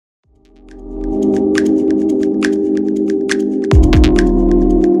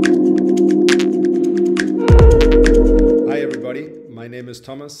name is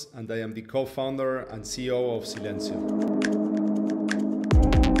Thomas and I am the co-founder and CEO of Silencio.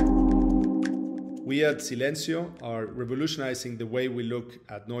 We at Silencio are revolutionizing the way we look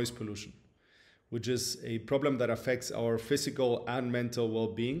at noise pollution, which is a problem that affects our physical and mental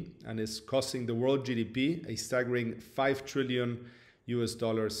well-being and is costing the world GDP a staggering $5 trillion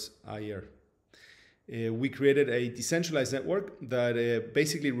a year. We created a decentralized network that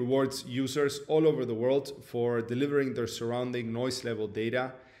basically rewards users all over the world for delivering their surrounding noise level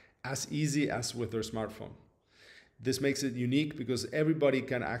data as easy as with their smartphone. This makes it unique because everybody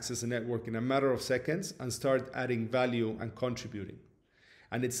can access the network in a matter of seconds and start adding value and contributing.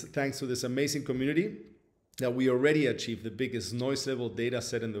 And it's thanks to this amazing community that we already achieved the biggest noise level data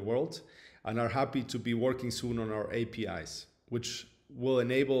set in the world and are happy to be working soon on our APIs, which will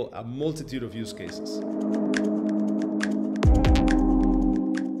enable a multitude of use cases.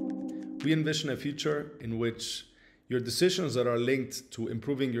 We envision a future in which your decisions that are linked to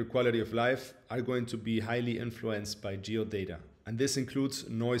improving your quality of life are going to be highly influenced by geodata, and this includes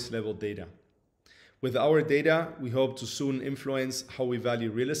noise level data. With our data, we hope to soon influence how we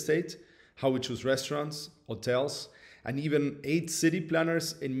value real estate, how we choose restaurants, hotels, and even aid city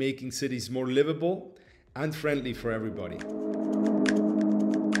planners in making cities more livable and friendly for everybody.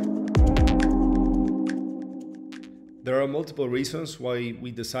 There are multiple reasons why we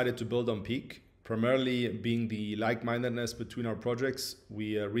decided to build on peaq, primarily being the like-mindedness between our projects.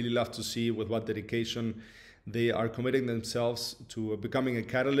 We really love to see with what dedication they are committing themselves to becoming a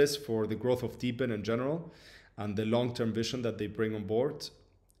catalyst for the growth of DePIN in general and the long-term vision that they bring on board.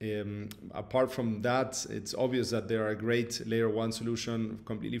 Apart from that, it's obvious that they are a great layer 1 solution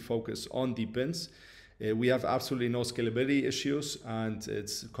completely focused on DePINs. We have absolutely no scalability issues and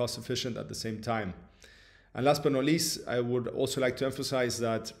it's cost efficient at the same time. And last but not least, I would also like to emphasize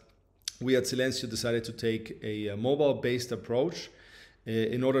that we at Silencio decided to take a mobile-based approach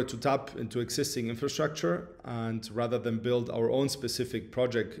in order to tap into existing infrastructure and rather than build our own specific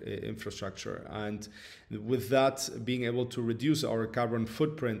project infrastructure. And with that, being able to reduce our carbon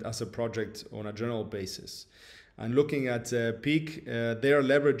footprint as a project on a general basis. And looking at peaq, they are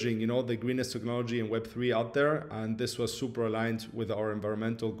leveraging, the greenest technology in Web3 out there, and this was super aligned with our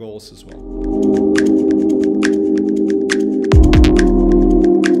environmental goals as well.